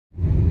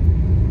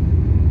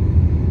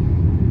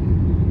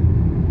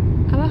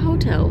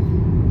hotel.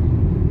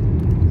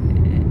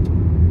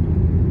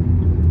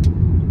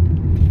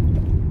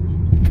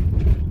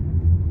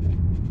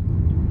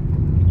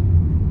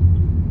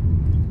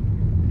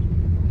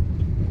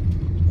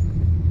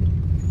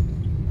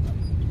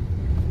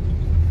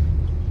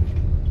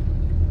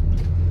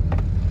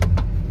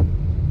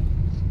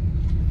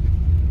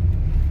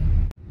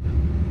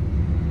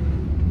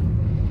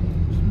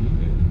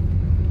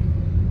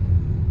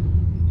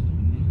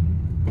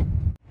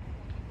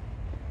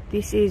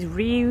 This is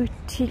Riu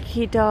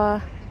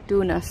Tikida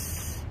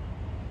Dunas.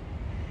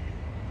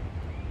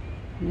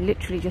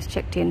 Literally just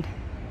checked in.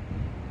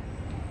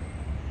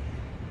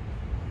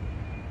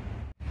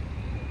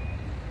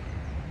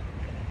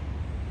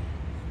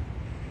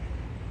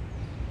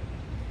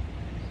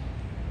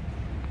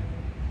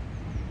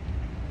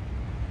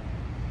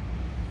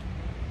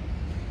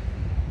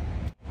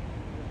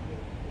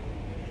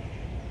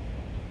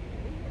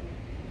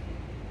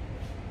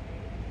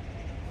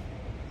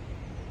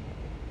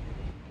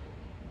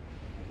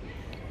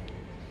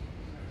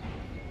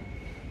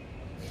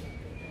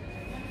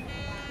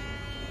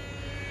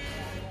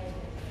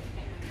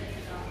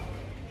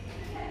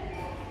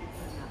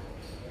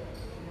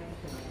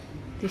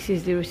 This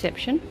is the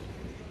reception.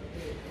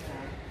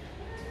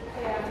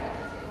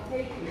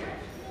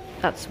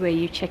 That's where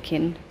you check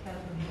in.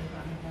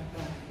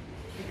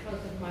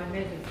 Because of my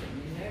medicine,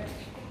 you know?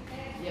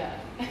 Yeah.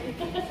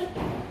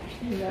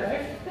 You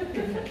know?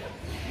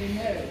 You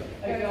know.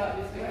 I got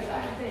this because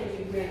I say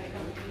you wear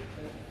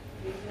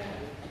computer.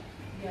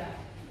 Yeah,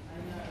 I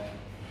know.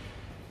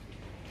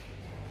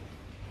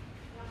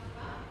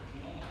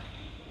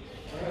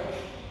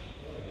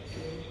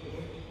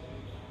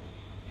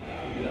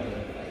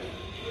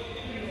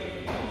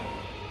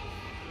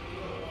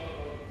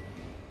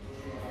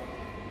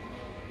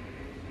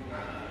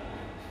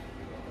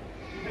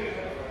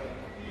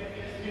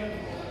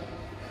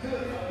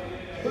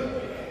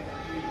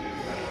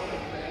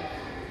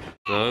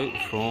 So,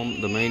 from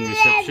the main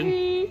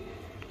reception,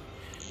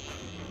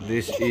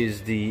 this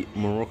is the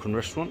Moroccan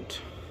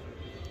restaurant.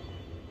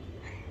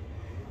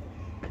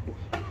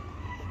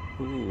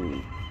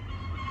 Ooh.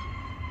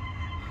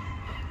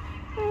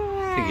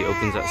 I think it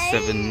opens at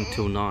 7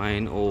 till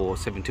 9 or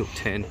 7 till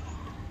 10,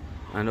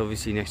 and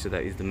obviously next to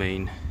that is the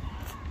main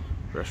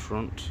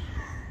restaurant.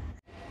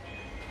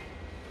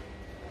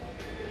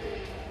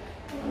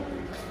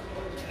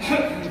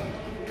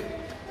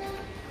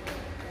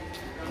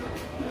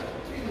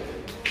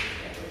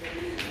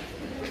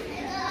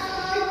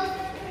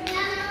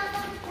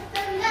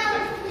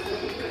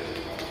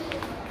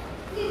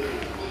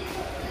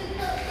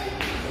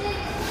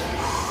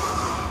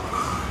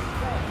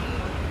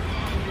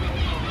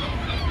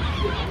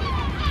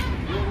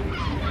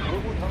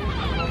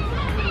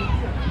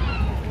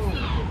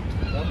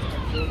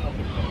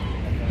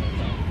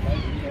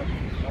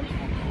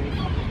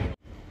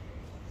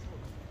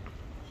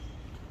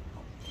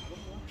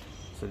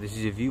 So this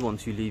is your view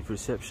once you leave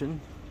reception.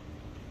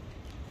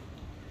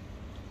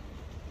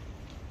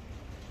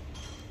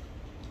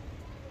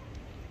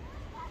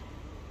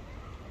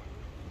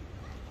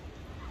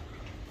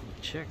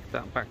 Check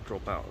that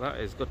backdrop out. That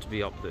has got to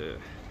be up there.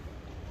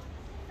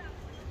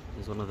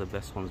 It's one of the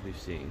best ones we've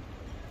seen.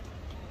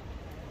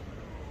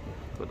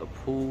 Got the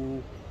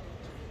pool.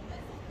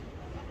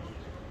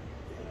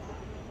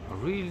 I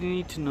really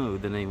need to know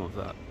the name of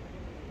that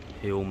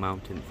hill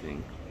mountain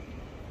thing.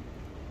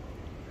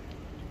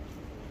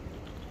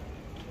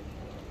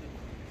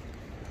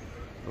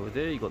 Over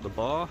there you got the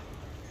bar,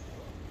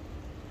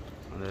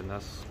 and then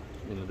that's,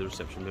 you know, the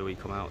reception where we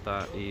come out.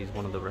 That is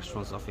one of the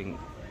restaurants. I think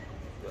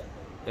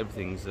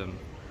everything's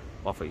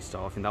buffet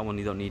style. I think that one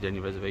you don't need any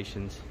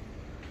reservations.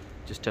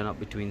 Just turn up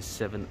between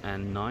 7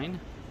 and 9.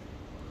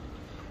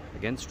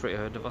 Again, straight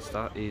ahead of us,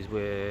 that is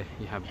where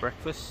you have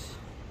breakfast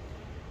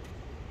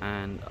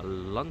and a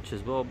lunch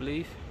as well, I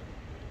believe.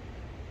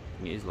 I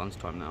think it is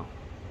lunchtime now.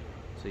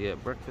 So yeah,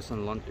 breakfast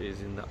and lunch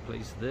is in that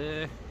place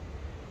there.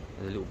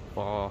 There's a little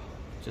bar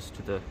just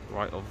to the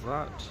right of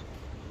that.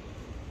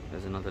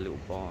 There's another little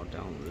bar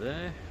down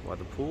there by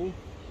the pool,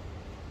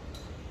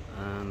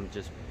 and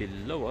just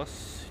below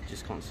us,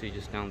 just can't see,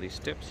 just down these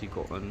steps, you've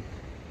got an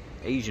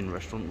Asian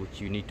restaurant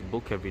which you need to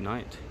book every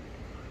night.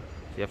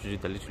 So you have to do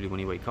that literally when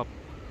you wake up.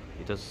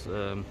 It does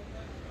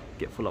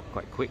get full up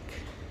quite quick.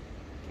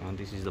 And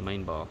this is the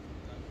main bar,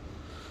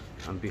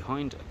 and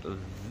behind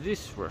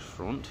this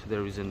restaurant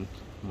there is a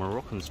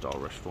Moroccan style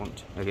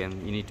restaurant.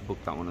 Again, you need to book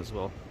that one as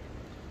well.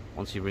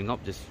 Once you ring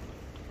up, just,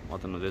 I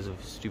don't know, there's a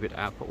stupid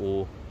app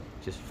or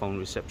just phone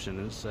reception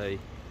and say,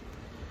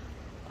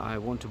 I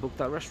want to book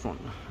that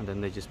restaurant, and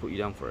then they just put you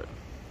down for it.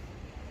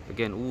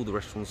 Again, all the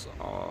restaurants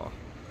are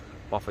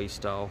buffet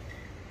style,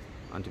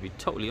 and to be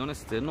totally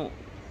honest, they're not,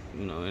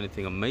 you know,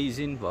 anything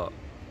amazing, but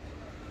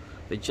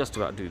they just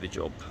about do the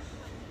job.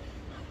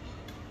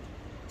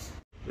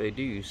 They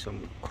do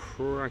some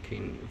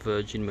cracking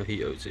virgin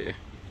mojitos here.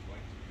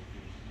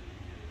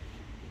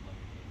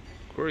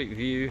 Great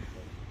view,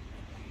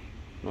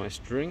 nice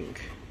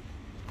drink,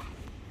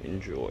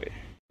 enjoy.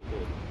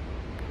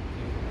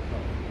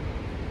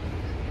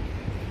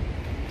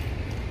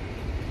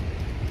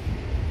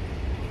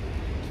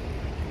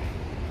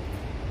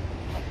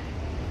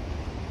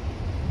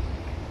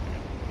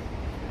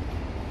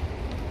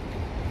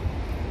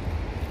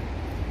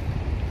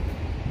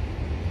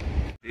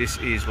 This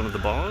is one of the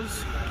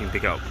bars. You can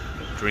pick up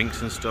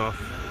drinks and stuff.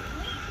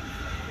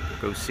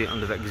 Go sit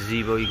under that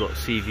gazebo. You got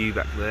sea view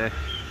back there.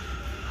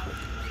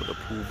 Got the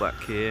pool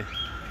back here.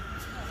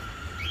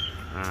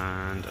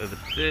 And over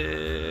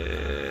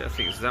there, I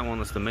think it's that one.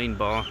 That's the main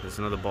bar. There's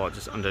another bar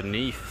just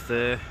underneath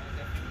there.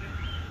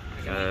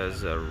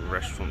 There's a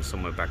restaurant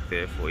somewhere back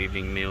there for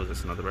evening meals.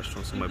 There's another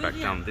restaurant somewhere back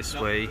down this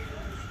way.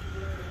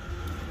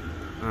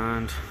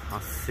 And I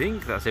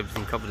think that's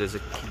everything covered. There's a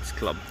kids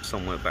club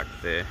somewhere back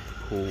there.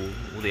 Pool,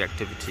 all the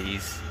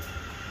activities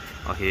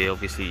are here.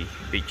 Obviously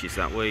beaches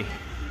that way.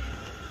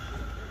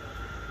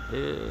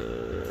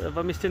 Have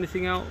I missed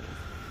anything out?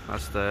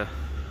 That's the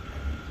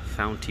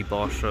Founty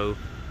Bar Show.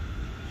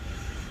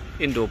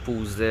 Indoor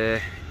pools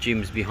there.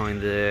 Gym's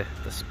behind there.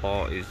 The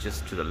spa is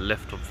just to the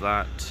left of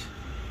that.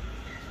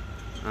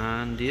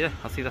 And yeah,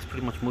 I think that's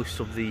pretty much most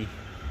of the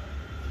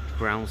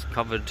grounds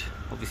covered.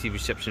 Obviously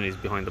reception is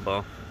behind the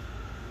bar.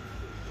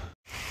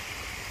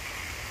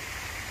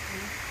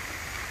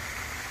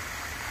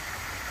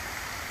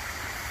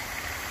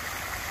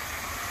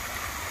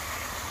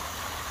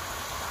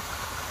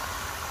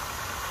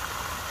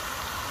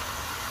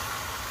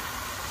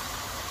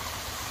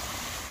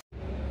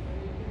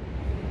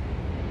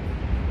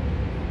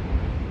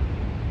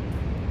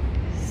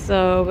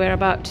 So we're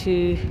about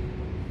to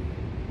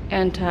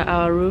enter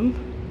our room.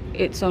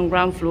 It's on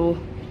ground floor,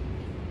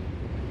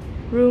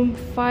 room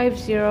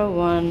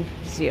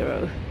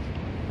 5010.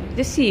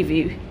 The sea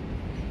view.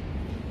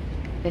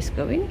 Let's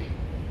go in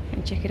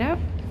and check it out.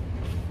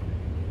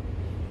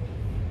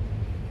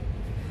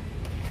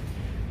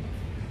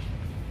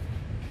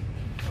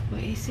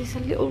 What is this? A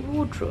little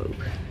wardrobe.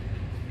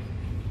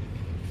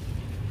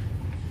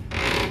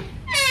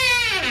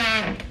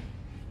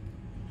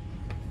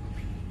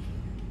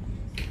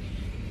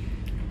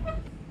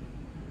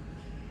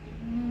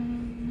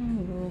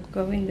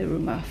 Go in the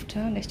room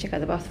after. Let's check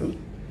out the bathroom.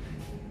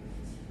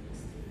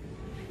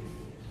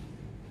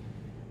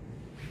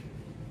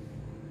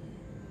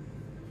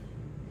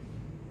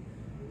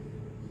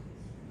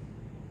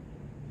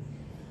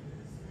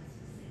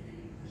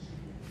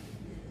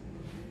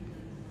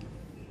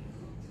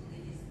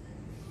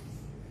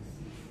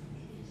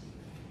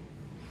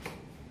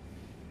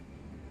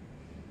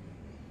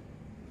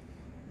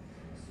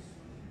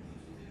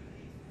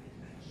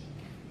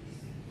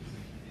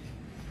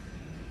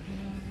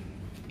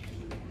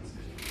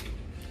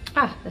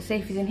 Ah, the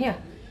safe is in here.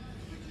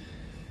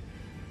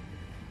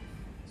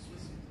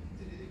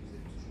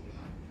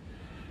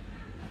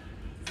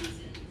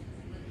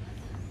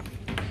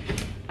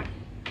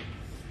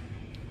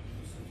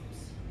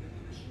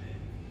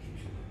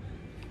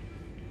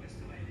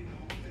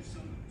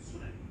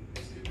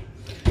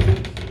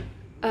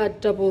 A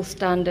double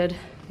standard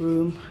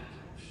room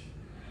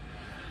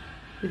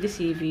with the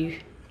sea view.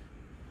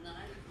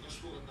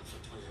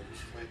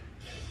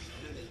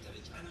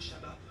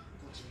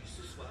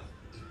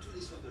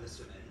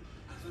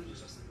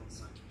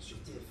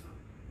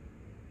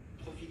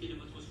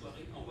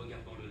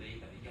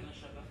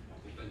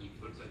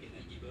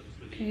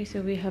 Okay,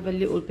 so we have a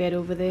little bed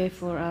over there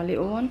for our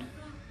little one.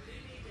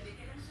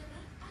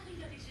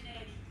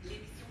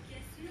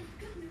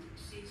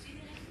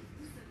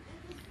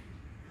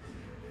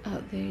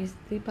 Out there is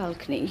the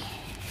balcony.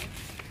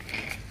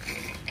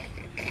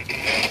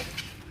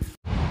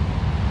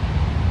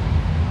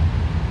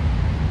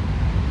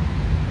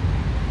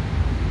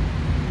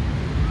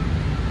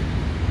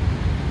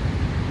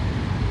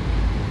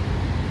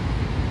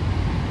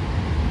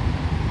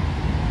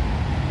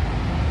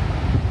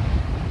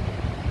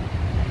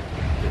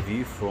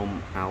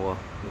 From our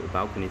little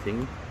balcony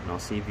thing in our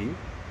sea view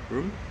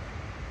room.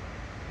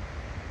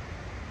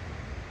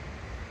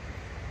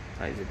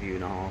 That is a view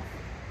and a half.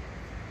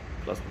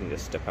 Plus we can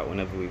just step out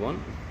whenever we want.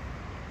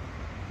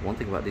 One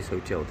thing about this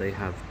hotel, they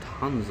have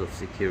tons of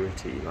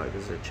security. Like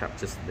there's a chap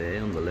just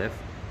there on the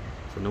left,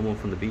 so no one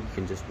from the beach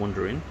can just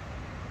wander in.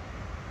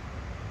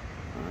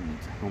 And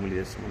normally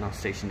there's someone else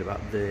stationed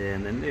about there,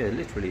 and then yeah,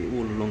 literally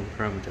all along the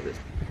perimeter.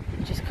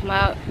 Just come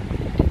out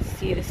and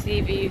see the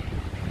sea view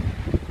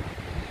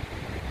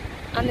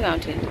and the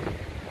mountain.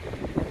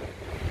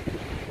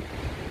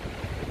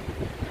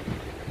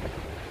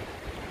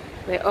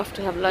 We're off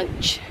to have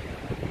lunch.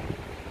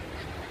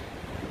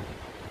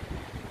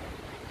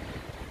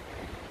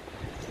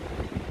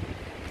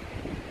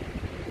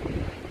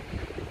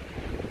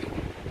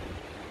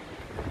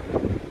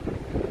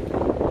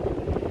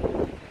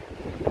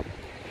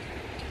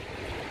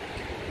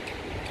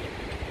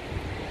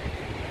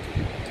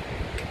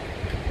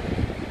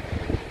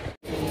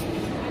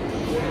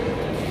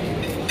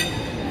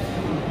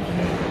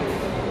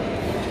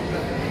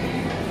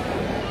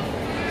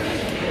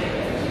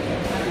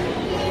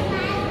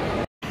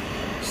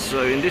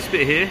 So in this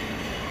bit here,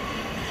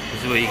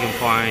 this is where you can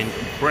find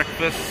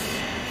breakfast,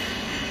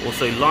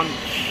 also lunch,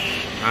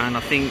 and I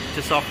think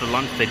just after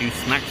lunch they do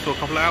snacks for a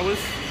couple of hours.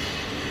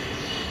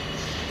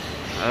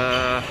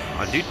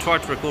 I do try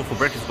to record for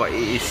breakfast, but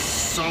it is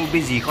so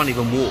busy you can't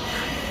even walk,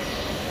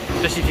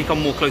 especially if you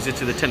come more closer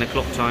to the 10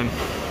 o'clock time.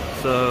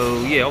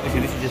 So yeah,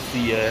 obviously this is just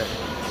the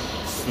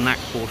snack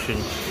portion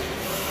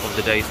of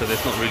the day, so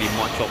there's not really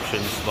much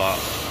options, but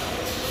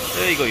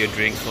there you got your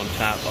drinks on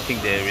tap. I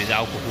think there is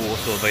alcohol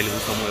also available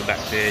somewhere back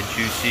there,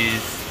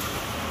 juices,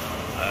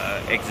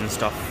 eggs and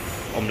stuff,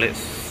 omelettes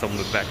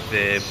somewhere back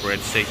there. Bread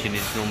station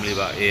is normally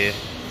about here.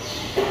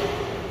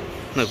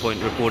 No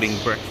point recording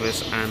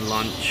breakfast and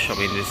lunch. I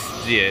mean,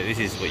 this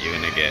is what you're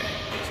gonna get.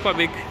 It's quite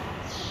big,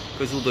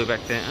 goes all the way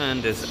back there,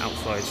 and there's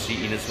outside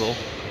seating as well.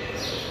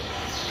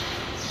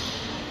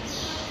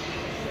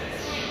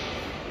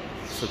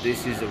 So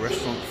this is the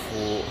restaurant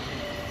for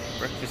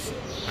breakfast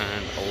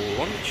and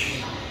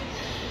lunch.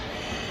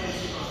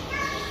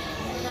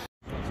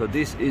 So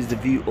this is the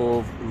view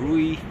of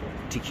Riu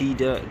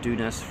Tikida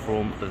Dunas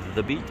from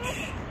the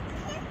beach.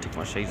 Take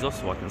my shades off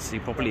so I can see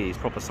properly. It's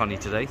proper sunny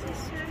today.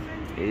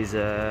 It is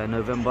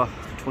November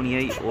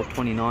 28 or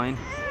 29.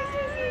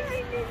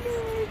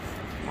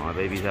 My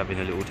baby's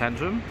having a little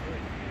tantrum.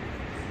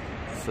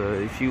 So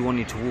if you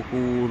wanted to walk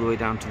all the way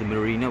down to the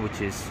marina, which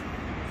is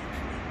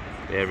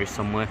there is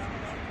somewhere,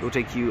 it'll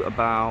take you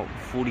about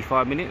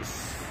 45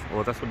 minutes.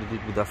 Well, that's what it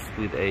did with us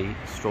with a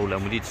stroller,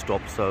 and we did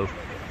stop, so if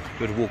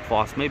you were to walk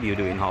fast, maybe you'll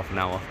do it in half an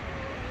hour.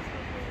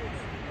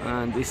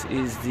 And this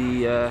is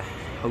the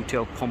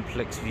hotel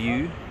complex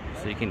view,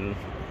 so you can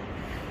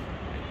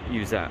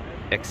use that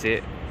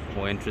exit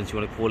or entrance, you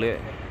want to call it.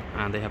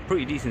 And they have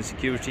pretty decent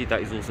security.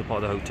 That is also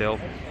part of the hotel.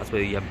 That's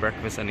where you have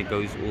breakfast, and it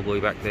goes all the way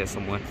back there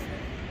somewhere.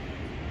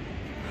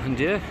 And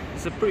yeah,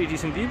 it's a pretty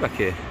decent view back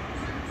here.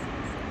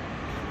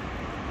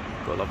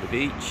 Gotta love the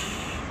beach.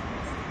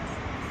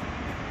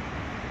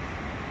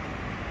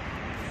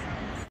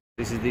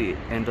 This is the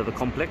end of the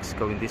complex,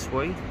 going this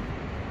way.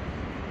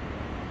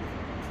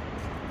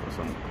 Got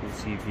some cool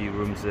sea view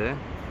rooms there.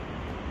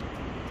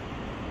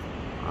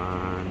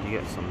 And you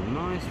get some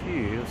nice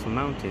view of some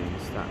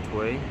mountains that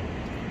way.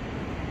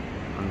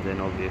 And then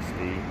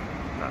obviously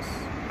that's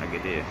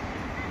Agadir.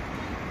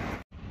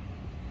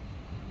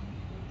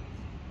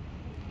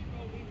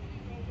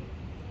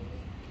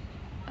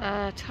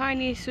 A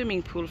tiny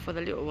swimming pool for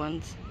the little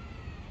ones.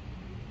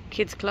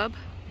 Kids club.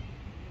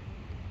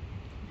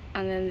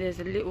 And then there's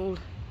a little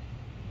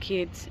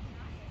kids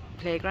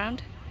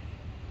playground.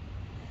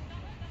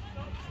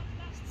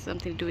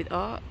 Something to do with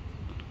art.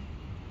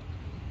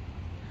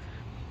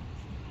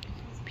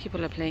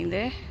 People are playing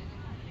there.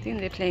 I think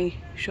they're playing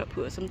shot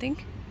put or something.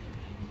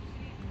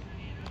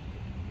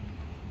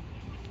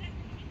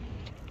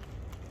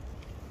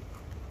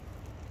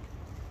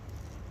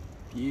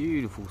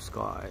 Beautiful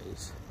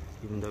skies,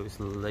 even though it's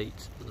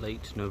late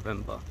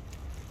November.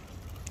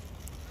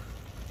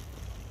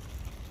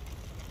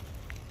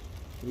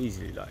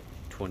 Easily like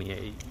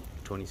 28,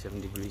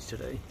 27 degrees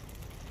today.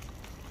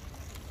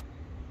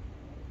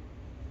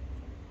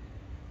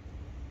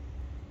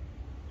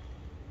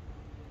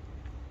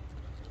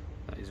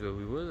 That is where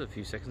we were a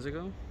few seconds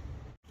ago.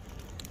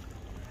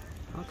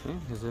 Okay,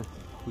 there's a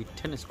wee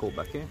tennis court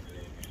back here.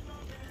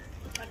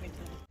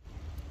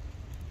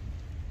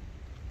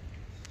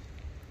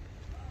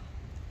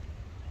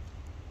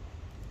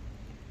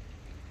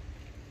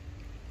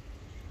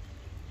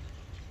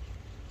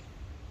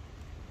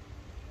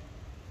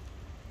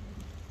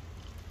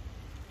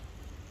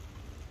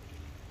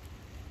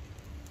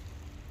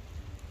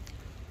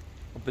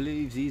 I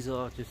believe these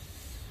are just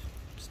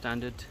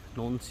standard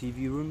non-sea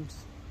view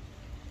rooms.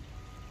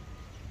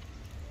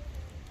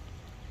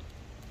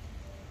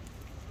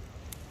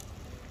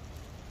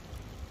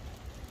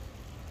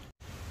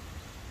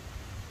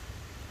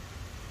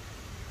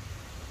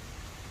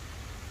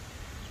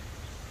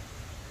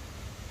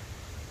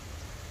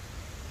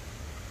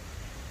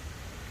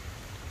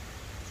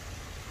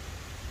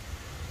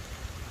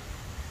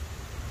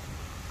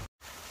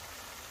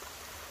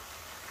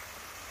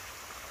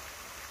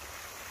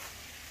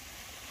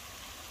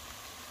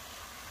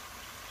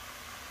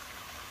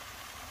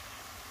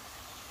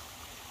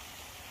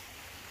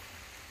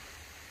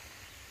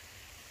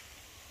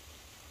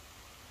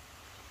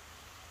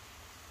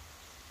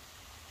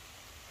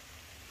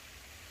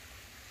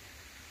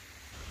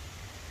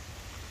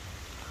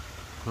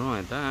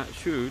 Right, that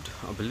should,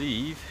 I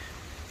believe,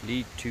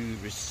 lead to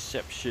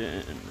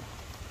reception.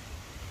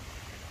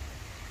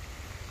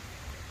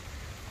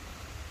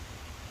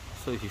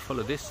 So if you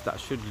follow this, that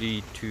should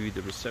lead to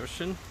the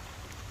reception,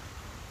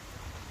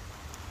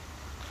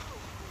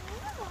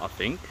 I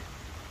think.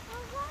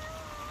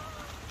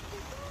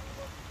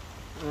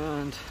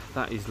 And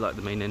that is like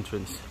the main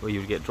entrance where you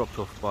would get dropped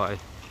off by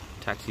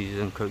taxis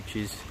and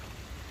coaches.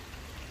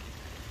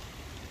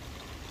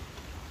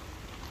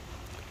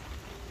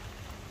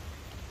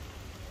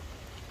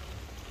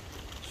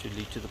 Should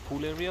lead to the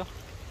pool area.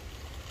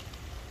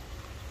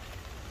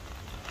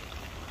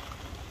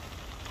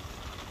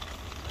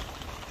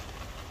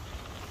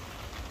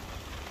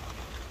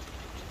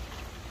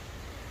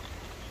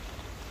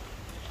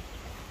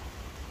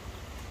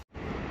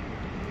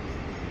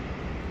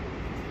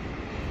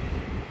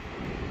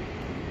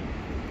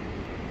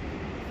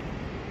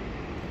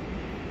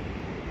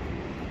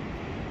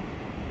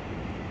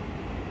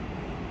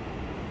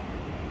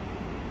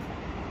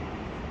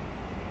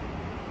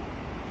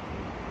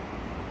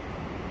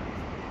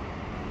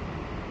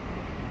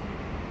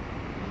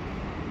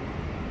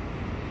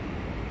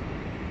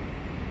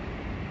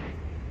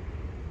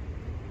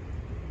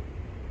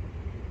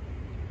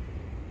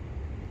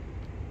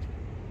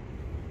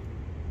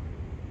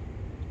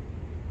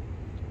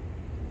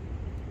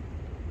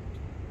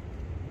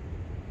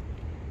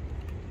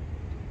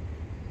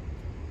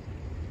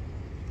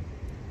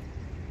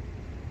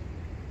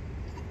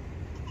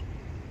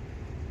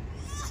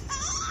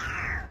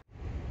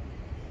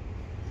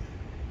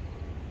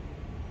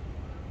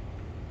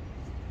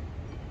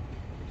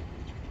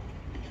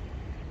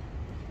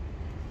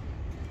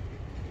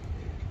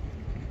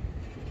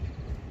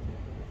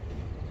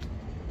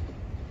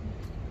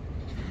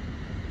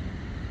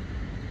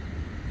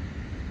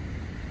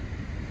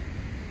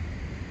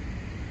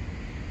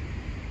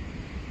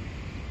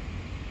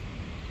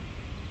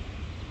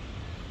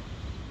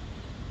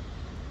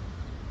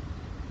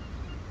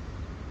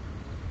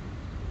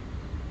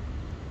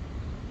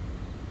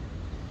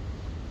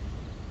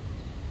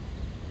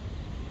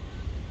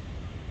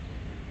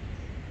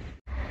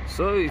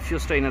 So if you're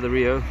staying at the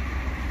Riu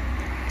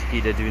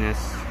Tikida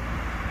Dunas,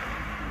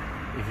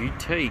 if you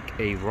take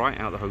a right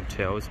out of the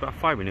hotel, it's about a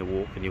 5-minute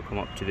walk and you'll come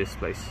up to this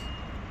place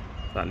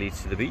that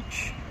leads to the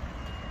beach.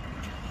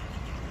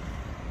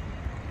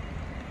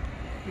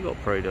 You've got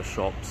Prada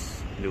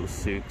shops, little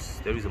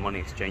souks, there is a money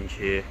exchange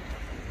here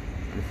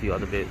and a few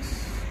other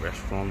bits,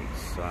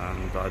 restaurants,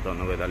 and I don't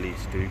know where that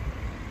leads to.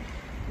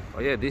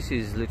 But yeah, this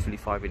is literally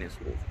 5 minutes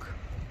walk.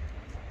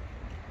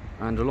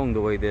 And along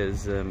the way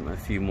there's a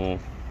few more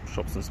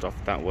shops and stuff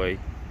that way,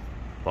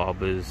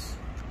 barbers,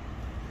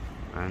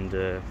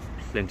 and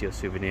plenty of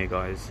souvenir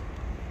guys.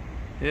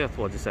 Yeah, I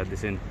thought I'd just add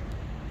this in.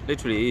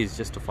 Literally it is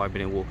just a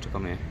 5-minute walk to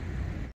come here.